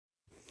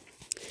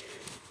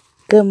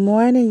Good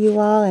morning, you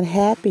all, and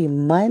happy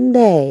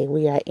Monday.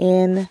 We are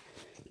in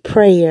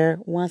prayer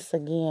once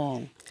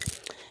again.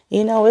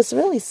 It's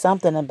really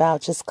something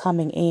about just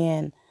coming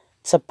in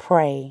to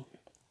pray.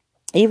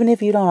 Even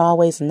if you don't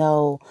always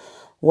know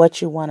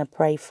what you want to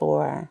pray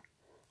for,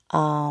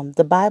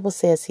 the Bible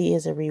says He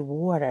is a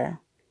rewarder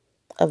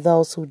of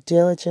those who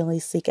diligently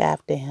seek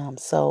after Him.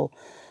 So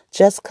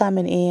just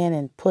coming in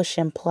and push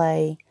and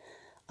play,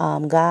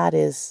 God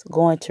is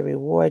going to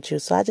reward you.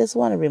 So I just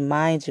want to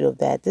remind you of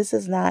that. This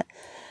is not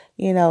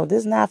this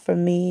is not for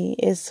me.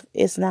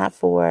 It's not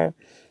for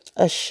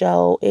a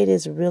show. It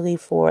is really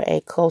for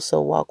a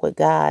closer walk with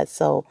God.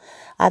 So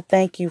I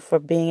thank you for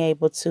being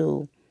able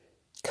to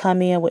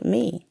come in with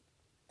me.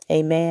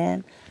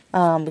 Amen.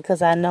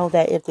 Because I know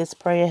that if this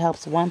prayer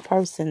helps one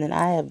person, then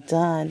I have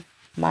done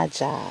my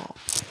job.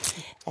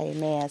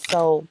 Amen.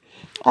 So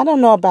I don't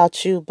know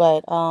about you,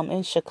 but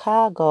in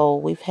Chicago,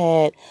 we've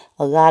had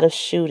a lot of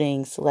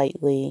shootings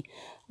lately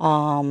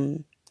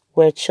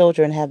where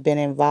children have been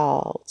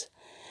involved.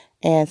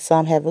 And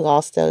some have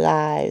lost their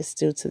lives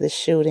due to the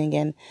shooting.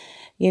 And,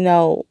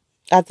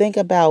 I think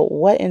about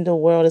what in the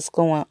world is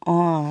going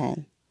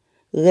on,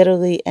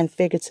 literally and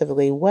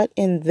figuratively. What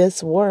in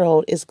this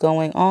world is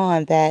going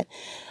on that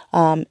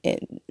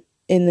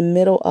in the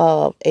middle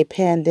of a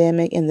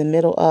pandemic, in the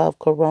middle of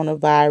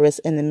coronavirus,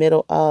 in the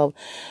middle of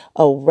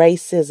a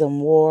racism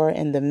war,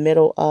 in the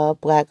middle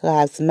of Black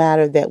Lives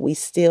Matter, that we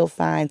still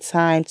find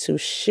time to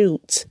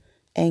shoot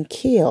and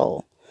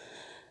kill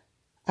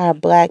our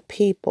Black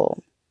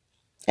people.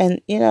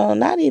 And,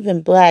 not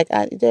even Black.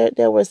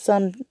 There was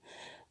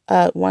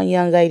one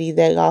young lady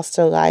that lost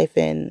her life,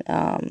 and,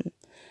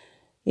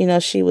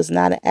 she was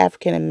not an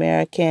African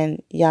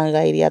American young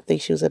lady. I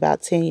think she was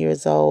about 10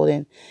 years old.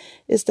 And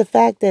it's the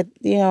fact that,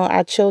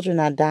 our children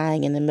are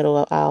dying in the middle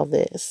of all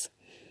this.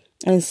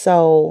 And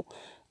so,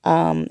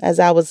 as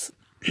I was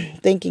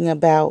thinking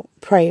about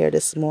prayer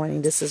this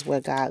morning, this is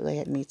what God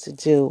led me to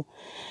do,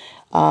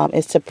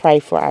 is to pray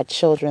for our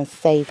children's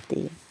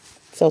safety.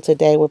 So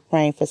today we're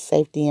praying for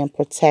safety and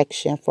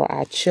protection for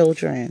our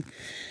children,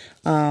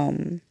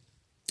 that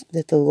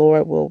the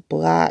Lord will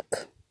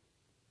block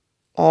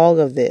all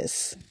of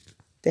this,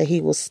 that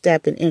He will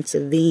step and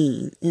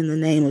intervene in the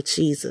name of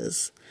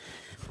Jesus.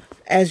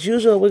 As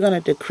usual, we're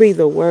going to decree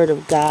the word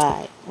of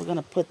God. We're going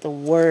to put the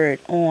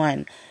word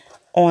on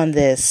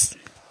this,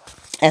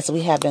 as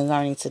we have been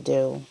learning to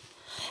do.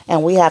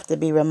 And we have to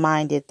be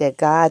reminded that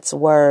God's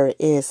word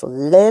is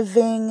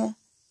living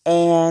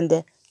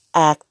and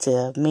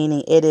active,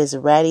 meaning it is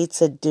ready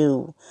to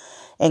do.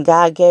 And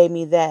God gave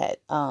me that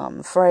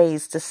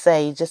phrase to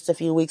say just a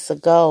few weeks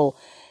ago,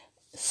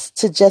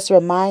 to just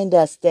remind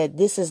us that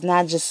this is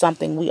not just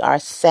something we are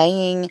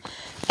saying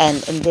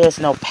and there's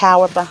no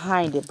power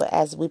behind it, but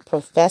as we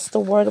profess the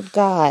word of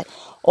God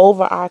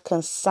over our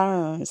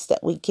concerns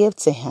that we give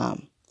to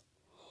Him,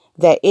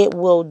 that it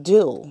will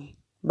do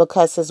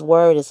because His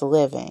word is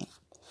living.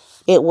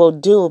 It will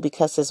do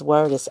because His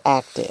word is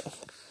active.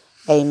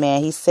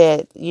 Amen. He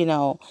said,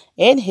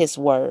 in His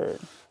word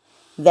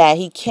that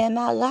He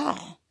cannot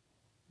lie.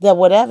 That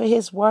whatever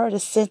His word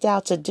is sent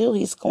out to do,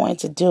 He's going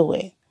to do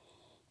it.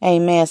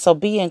 Amen. So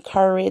be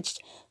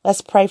encouraged.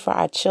 Let's pray for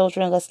our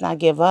children. Let's not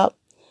give up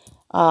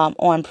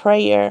on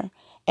prayer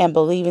and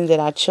believing that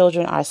our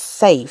children are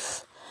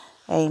safe.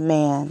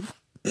 Amen.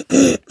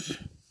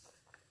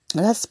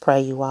 Let's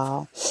pray, you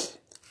all.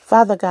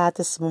 Father God,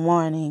 this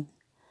morning,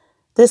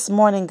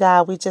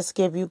 God, we just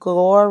give you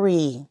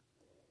glory.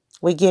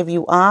 We give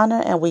you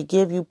honor and we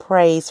give you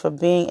praise for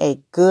being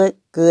a good,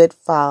 good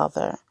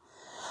Father.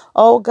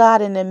 Oh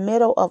God, in the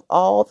middle of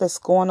all that's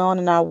going on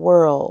in our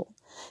world,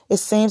 it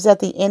seems that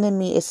the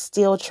enemy is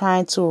still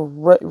trying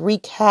to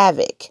wreak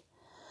havoc.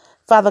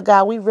 Father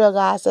God, we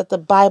realize that the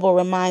Bible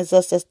reminds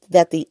us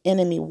that the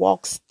enemy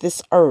walks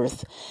this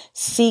earth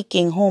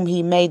seeking whom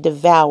he may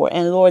devour.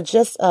 And Lord,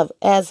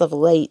 as of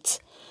late,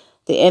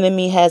 the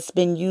enemy has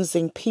been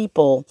using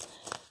people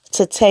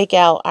to take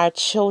out our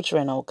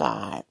children, oh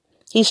God.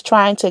 He's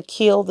trying to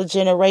kill the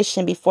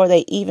generation before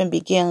they even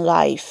begin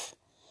life.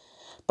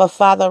 But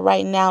Father,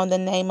 right now in the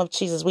name of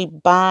Jesus, we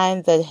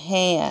bind the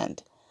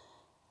hand.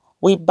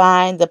 We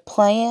bind the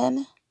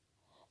plan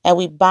and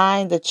we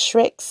bind the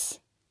tricks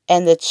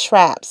and the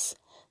traps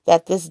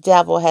that this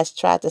devil has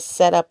tried to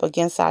set up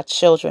against our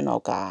children, oh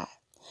God.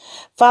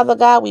 Father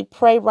God, we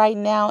pray right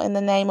now in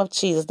the name of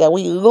Jesus that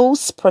we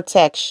loose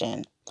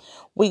protection.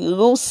 We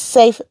loose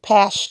safe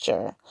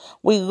pasture.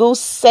 We loose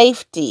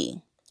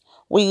safety.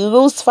 We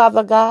loose,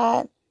 Father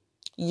God,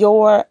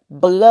 your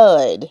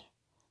blood,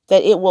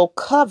 that it will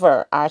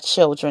cover our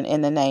children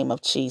in the name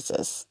of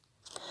Jesus.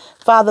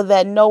 Father,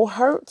 that no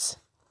hurt,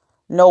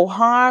 no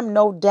harm,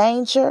 no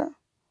danger,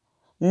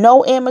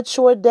 no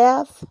immature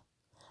death,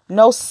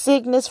 no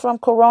sickness from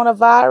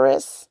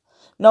coronavirus,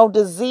 no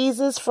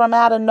diseases from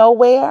out of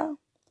nowhere.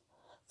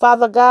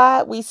 Father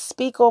God, we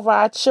speak over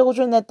our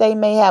children that they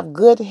may have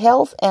good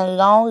health and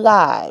long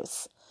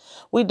lives.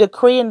 We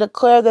decree and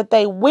declare that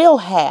they will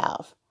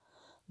have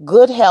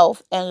good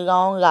health and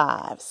long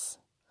lives.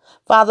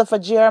 Father, for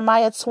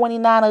Jeremiah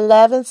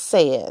 29:11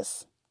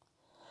 says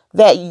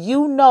that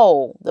you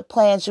know the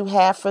plans you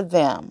have for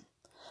them,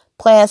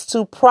 plans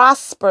to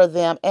prosper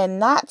them and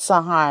not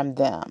to harm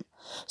them.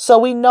 So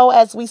we know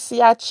as we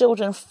see our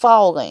children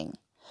falling,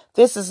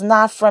 this is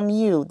not from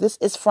you. This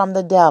is from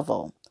the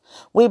devil.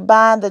 We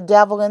bind the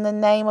devil in the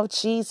name of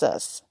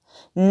Jesus.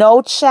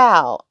 No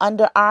child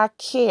under our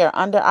care,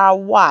 under our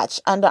watch,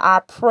 under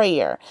our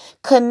prayer,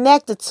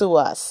 connected to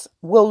us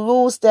will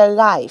lose their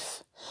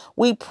life.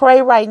 We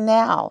pray right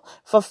now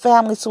for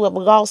families who have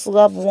lost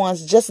loved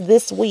ones just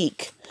this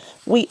week.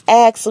 We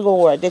ask,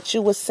 Lord, that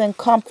you would send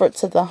comfort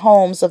to the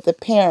homes of the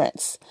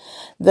parents,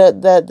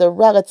 the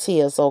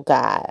relatives, oh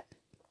God.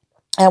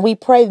 And we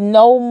pray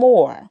no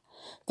more,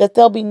 that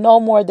there'll be no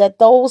more, that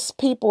those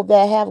people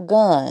that have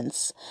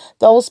guns,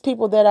 those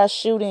people that are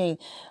shooting,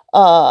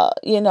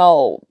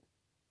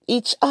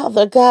 each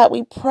other, God,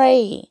 we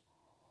pray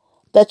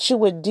that you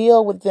would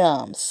deal with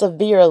them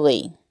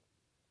severely.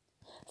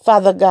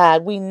 Father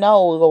God, we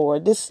know,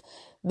 Lord, this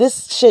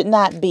should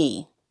not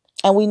be.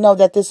 And we know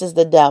that this is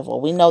the devil.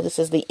 We know this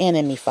is the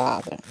enemy,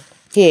 Father.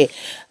 Yeah.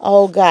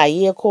 Oh God.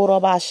 Yeah,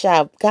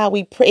 God,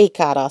 we pray,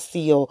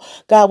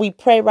 God, we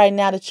pray right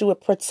now that you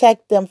would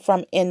protect them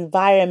from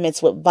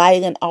environments with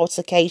violent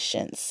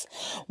altercations.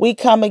 We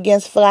come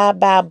against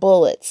fly-by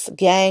bullets,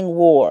 gang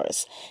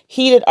wars,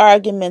 heated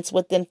arguments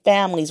within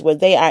families where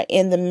they are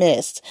in the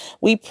midst.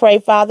 We pray,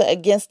 Father,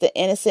 against the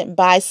innocent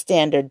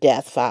bystander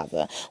death,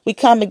 Father. We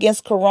come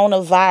against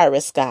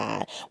coronavirus,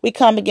 God. We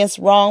come against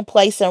wrong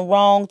place and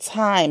wrong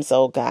times,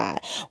 oh God.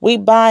 We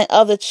bind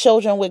other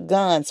children with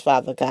guns,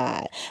 Father God,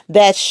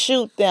 that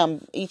shoot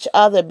them, each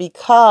other,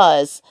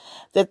 because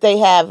that they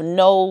have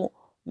no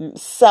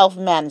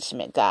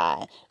self-management,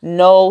 God,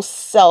 no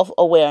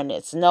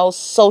self-awareness, no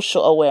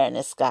social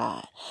awareness,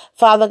 God.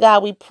 Father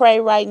God, we pray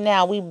right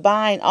now, we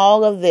bind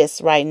all of this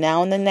right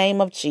now in the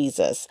name of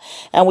Jesus,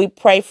 and we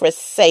pray for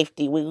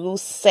safety. We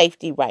lose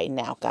safety right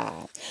now,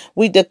 God.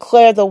 We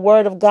declare the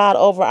word of God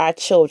over our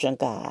children,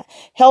 God.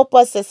 Help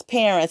us as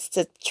parents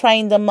to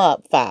train them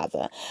up,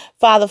 Father.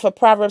 Father, for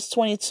Proverbs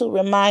 22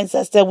 reminds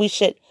us that we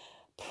should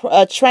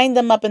train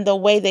them up in the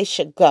way they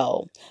should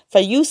go. For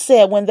you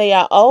said when they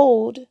are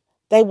old,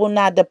 they will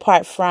not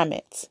depart from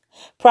it.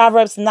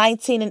 Proverbs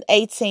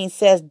 19:18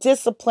 says,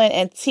 discipline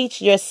and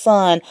teach your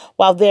son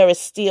while there is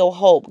still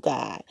hope,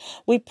 God.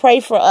 We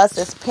pray for us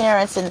as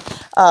parents and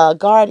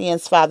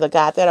guardians, Father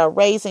God, that are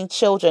raising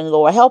children,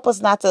 Lord. Help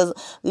us not to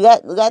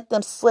let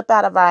them slip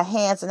out of our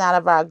hands and out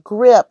of our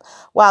grip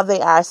while they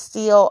are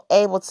still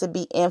able to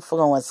be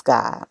influenced,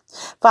 God.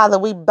 Father,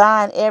 we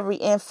bind every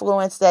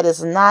influence that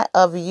is not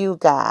of you,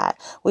 God.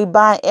 We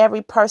bind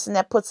every person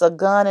that puts a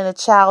gun in a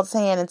child's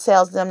hand and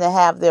tells them to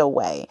have their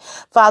way.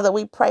 Father,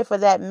 we pray for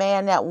that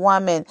man, that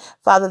woman,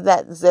 Father,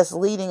 that's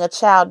leading a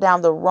child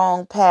down the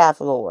wrong path,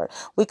 Lord.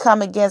 We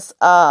come against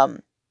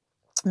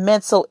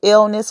mental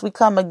illness. We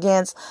come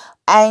against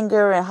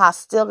anger and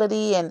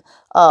hostility and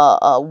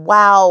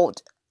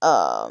wild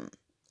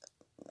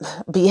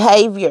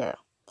behavior,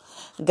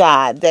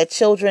 God, that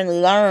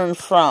children learn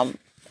from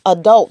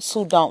adults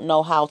who don't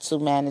know how to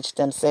manage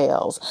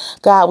themselves.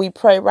 God, we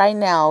pray right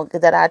now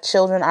that our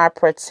children are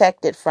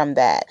protected from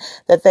that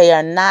they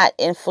are not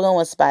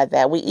influenced by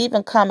that. We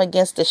even come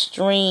against the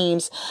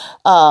streams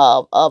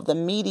of the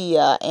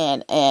media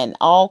and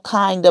all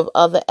kind of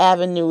other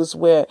avenues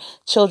where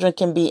children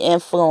can be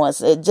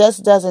influenced. It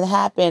just doesn't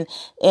happen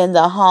in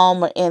the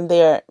home or in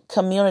their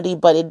community,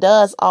 but it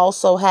does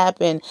also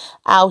happen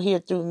out here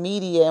through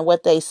media and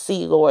what they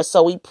see, Lord.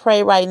 So we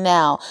pray right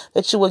now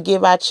that you will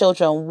give our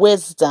children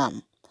wisdom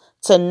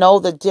to know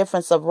the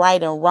difference of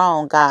right and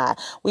wrong, God.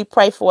 We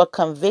pray for a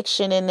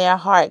conviction in their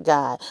heart,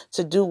 God,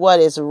 to do what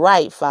is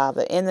right,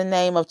 Father, in the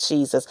name of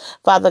Jesus.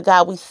 Father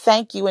God, we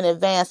thank you in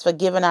advance for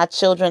giving our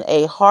children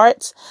a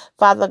heart,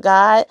 Father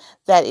God,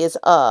 that is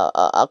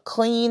a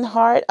clean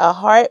heart, a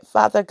heart,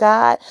 Father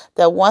God,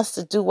 that wants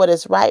to do what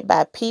is right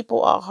by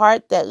people, a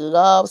heart that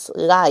loves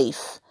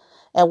life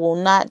and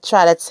will not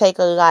try to take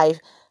a life,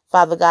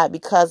 Father God,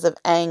 because of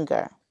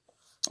anger.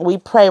 We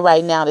pray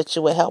right now that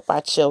you will help our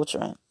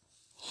children.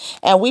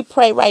 And we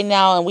pray right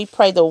now, and we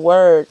pray the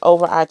word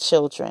over our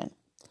children.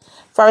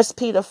 1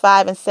 Peter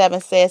 5:7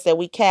 says that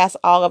we cast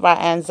all of our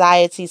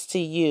anxieties to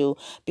you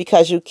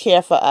because you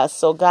care for us.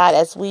 So God,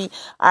 as we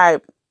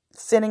are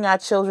sending our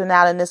children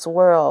out in this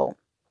world,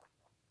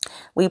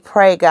 we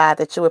pray, God,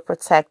 that you would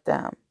protect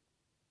them.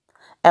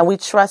 And we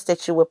trust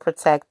that you would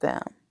protect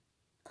them.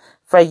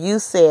 For you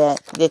said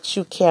that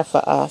you care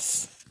for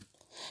us.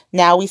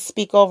 Now we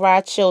speak over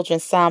our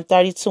children, Psalm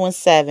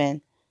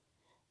 32:7,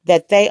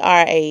 that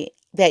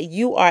that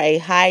you are a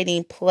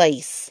hiding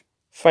place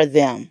for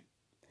them,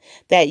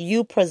 that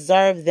you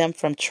preserve them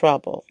from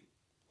trouble.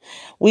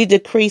 We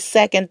decree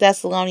 2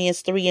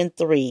 Thessalonians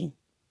 3:3.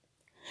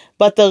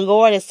 But the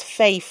Lord is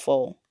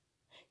faithful.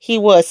 He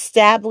will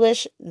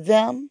establish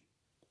them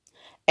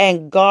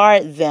and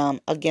guard them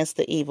against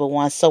the evil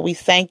one. So we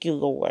thank you,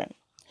 Lord,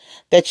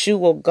 that you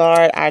will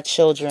guard our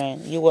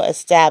children. You will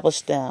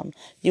establish them.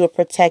 You will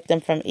protect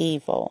them from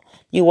evil.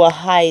 You will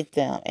hide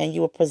them and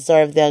you will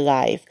preserve their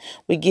life.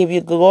 We give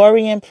you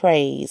glory and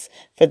praise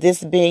for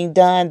this being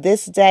done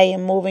this day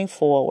and moving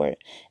forward.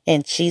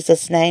 In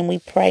Jesus' name we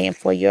pray and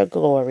for your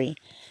glory.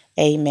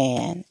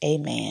 Amen.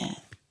 Amen.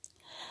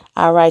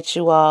 All right,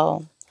 you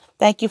all.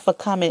 Thank you for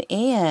coming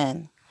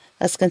in.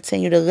 Let's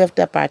continue to lift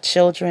up our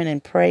children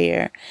in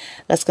prayer.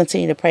 Let's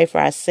continue to pray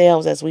for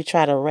ourselves as we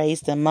try to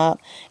raise them up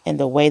in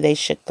the way they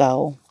should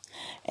go.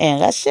 And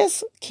let's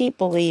just keep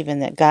believing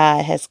that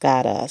God has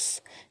got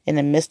us in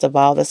the midst of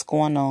all that's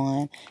going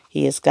on.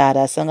 He has got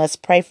us. And let's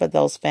pray for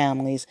those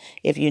families.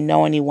 If you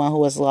know anyone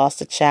who has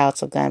lost a child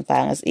to gun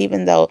violence,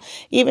 even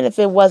if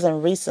it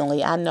wasn't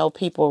recently, I know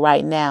people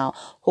right now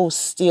who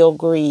still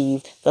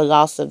grieve the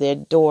loss of their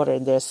daughter,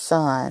 their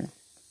son.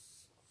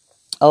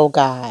 Oh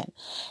God,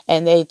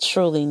 and they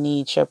truly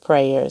need your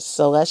prayers.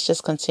 So let's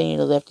just continue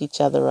to lift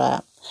each other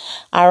up.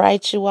 All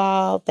right, you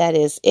all, that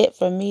is it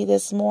for me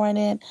this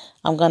morning.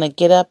 I'm going to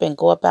get up and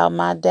go about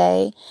my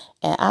day,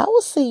 and I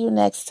will see you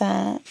next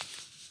time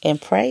in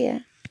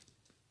prayer.